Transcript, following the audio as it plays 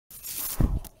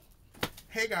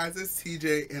Hey guys, it's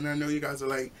TJ, and I know you guys are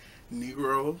like,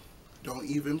 Negro, don't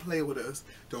even play with us.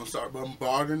 Don't start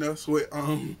bombarding us with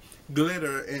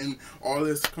glitter and all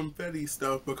this confetti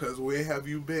stuff, because where have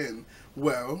you been?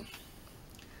 Well,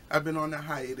 I've been on a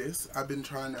hiatus. I've been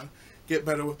trying to get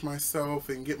better with myself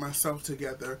and get myself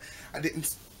together. I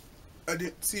didn't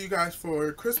see you guys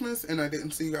for Christmas, and I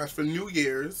didn't see you guys for New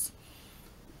Year's.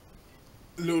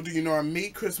 Little do you know, I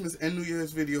made Christmas and New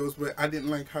Year's videos, but I didn't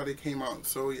like how they came out.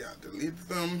 So yeah, I deleted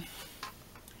them.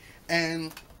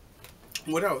 And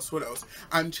what else?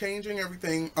 I'm changing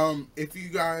everything. If you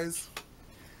guys,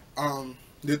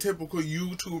 the typical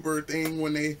YouTuber thing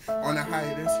when they on a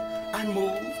hiatus, I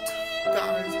moved,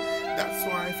 guys. That's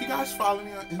why. If you guys follow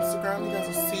me on Instagram, you guys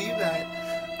will see that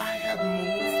I have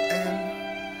moved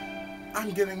and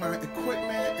I'm getting my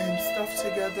equipment and stuff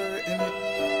together, and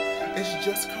it's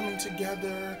just coming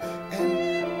together,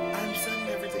 and I'm setting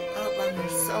everything up by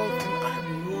myself,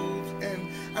 and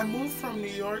I moved from New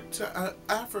York to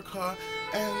Africa,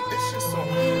 and it's just so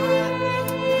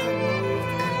hot,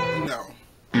 and no.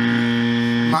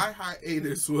 My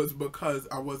hiatus was because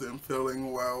I wasn't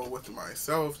feeling well with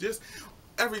myself, just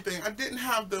everything. I didn't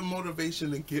have the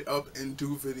motivation to get up and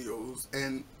do videos,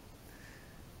 and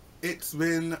it's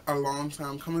been a long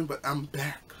time coming, but I'm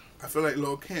back. I feel like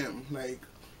Lil Kim, like,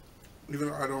 even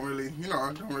though I don't really,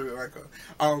 I don't really like her.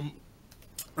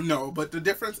 No, but the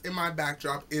difference in my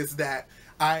backdrop is that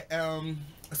I am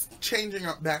changing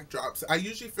up backdrops. I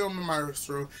usually film in my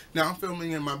restroom. Now I'm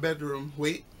filming in my bedroom.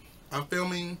 Wait, I'm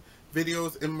filming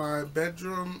videos in my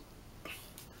bedroom.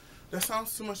 That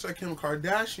sounds too much like Kim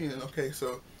Kardashian. Okay,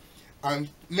 so I'm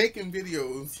making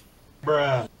videos.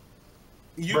 Bruh.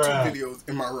 YouTube videos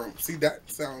in my room. See, that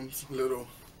sounds a little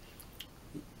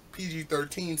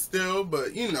PG-13 still,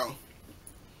 but you know.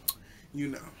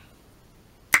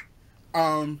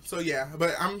 So yeah,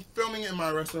 but I'm filming in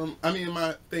my restroom. I mean, in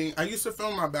my thing. I used to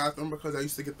film in my bathroom because I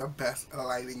used to get the best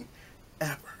lighting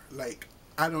ever. Like,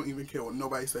 I don't even care what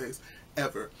nobody says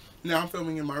ever. Now I'm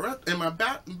filming in my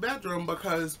bedroom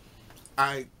because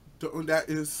I'm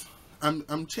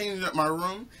changing up my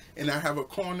room, and I have a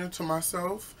corner to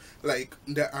myself, like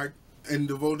that and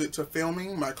devoted to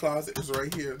filming. My closet is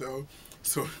right here though,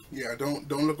 so yeah, don't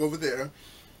look over there.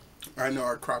 I know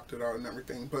I cropped it out and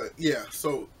everything, but yeah.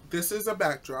 So this is a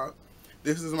backdrop.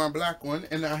 This is my black one,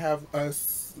 and I have a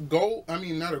gold. I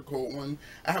mean, not a gold one.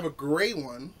 I have a gray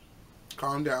one.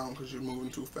 Calm down, because you're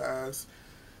moving too fast.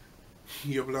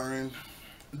 You're blurring.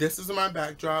 This is my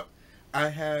backdrop. I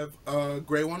have a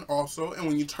gray one also, and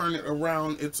when you turn it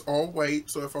around, it's all white.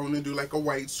 So if I want to do like a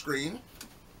white screen,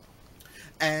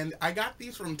 and I got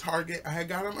these from Target. I had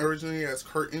got them originally as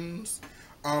curtains,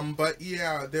 but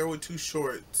yeah, they were too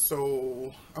short.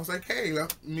 So I was like, hey,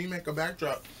 let me make a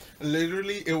backdrop.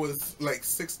 Literally, it was like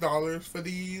 $6 for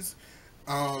these,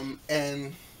 and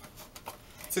 $6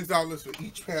 for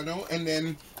each panel, and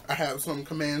then I have some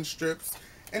command strips.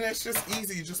 And it's just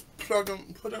easy. Just plug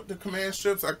them, put up the command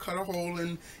strips. I cut a hole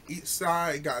in each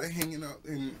side, got it hanging up,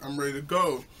 and I'm ready to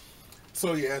go.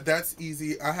 So yeah, that's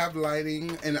easy. I have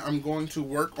lighting, and I'm going to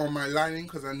work on my lighting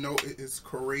because I know it is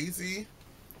crazy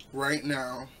right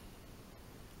now.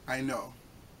 I know.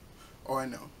 Oh, I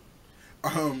know.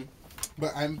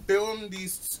 But I filmed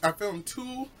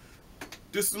two.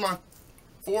 This is my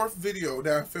 4th video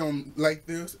that I filmed like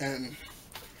this, and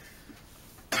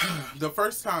the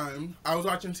first time I was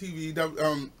watching TV,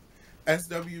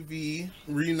 SWV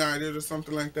Reunited or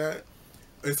something like that.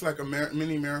 It's like a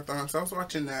mini marathon. So I was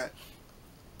watching that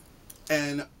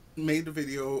and made the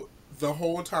video. The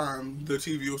whole time the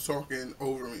TV was talking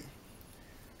over me.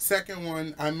 Second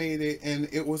one, I made it and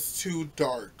it was too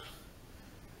dark.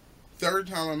 Third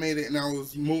time I made it and I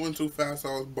was moving too fast. I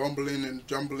was bumbling and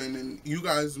jumbling, and you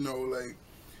guys know, like,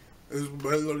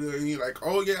 and you're like,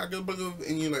 oh yeah, I can believe,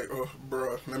 and you're like, oh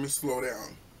bruh, let me slow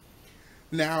down.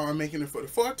 Now I'm making it for the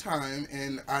 4th time,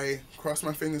 and I cross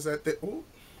my fingers that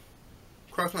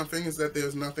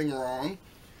there's nothing wrong.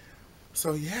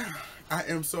 So yeah, I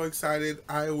am so excited.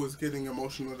 I was getting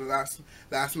emotional the last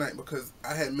night because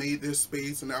I had made this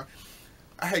space, and I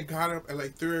had got up at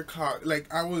like 3 o'clock.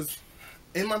 Like, I was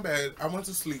in my bed. I went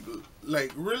to sleep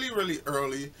like really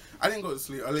early. I didn't go to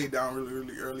sleep. I laid down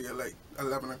really early at like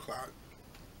 11 o'clock.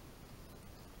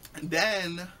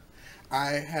 Then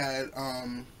I had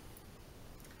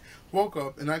woke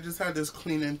up, and I just had this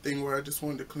cleaning thing where I just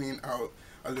wanted to clean out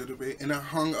a little bit, and I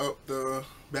hung up the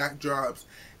backdrops,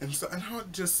 and so I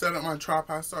just set up my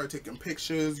tripod, started taking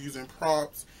pictures using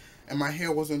props, and my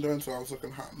hair wasn't done, so I was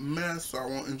looking a hot mess. So I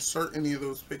won't insert any of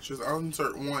those pictures. I'll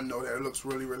insert one though that looks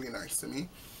really nice to me.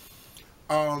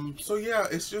 So yeah,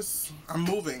 it's just, I'm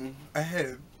moving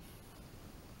ahead.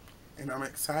 and I'm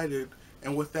excited.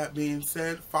 And with that being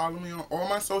said, follow me on all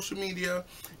my social media.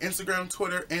 Instagram,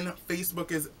 Twitter, and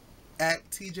Facebook is at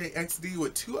Teejaiixd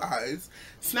with 2 eyes.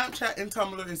 Snapchat and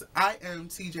Tumblr is I am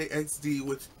Teejaiixd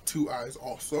with 2 eyes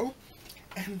also.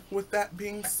 And with that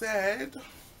being said,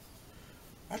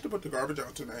 I have to put the garbage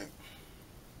out tonight.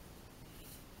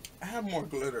 I have more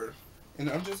glitter. And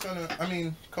I'm just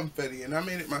gonna, confetti. And I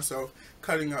made it myself,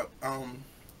 cutting up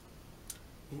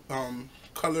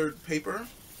colored paper.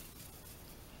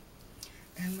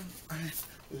 And I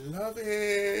love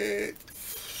it.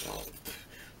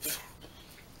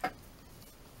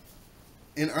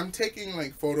 And I'm taking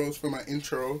like photos for my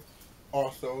intro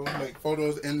also, like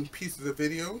photos and pieces of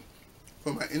video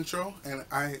for my intro, and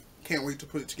I can't wait to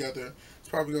put it together. It's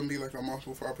probably gonna be like a month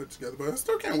before I put it together, but I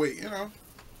still can't wait, you know.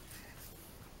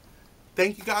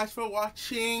 Thank you guys for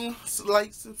watching.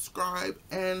 Like, subscribe,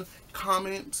 and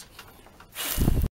comment.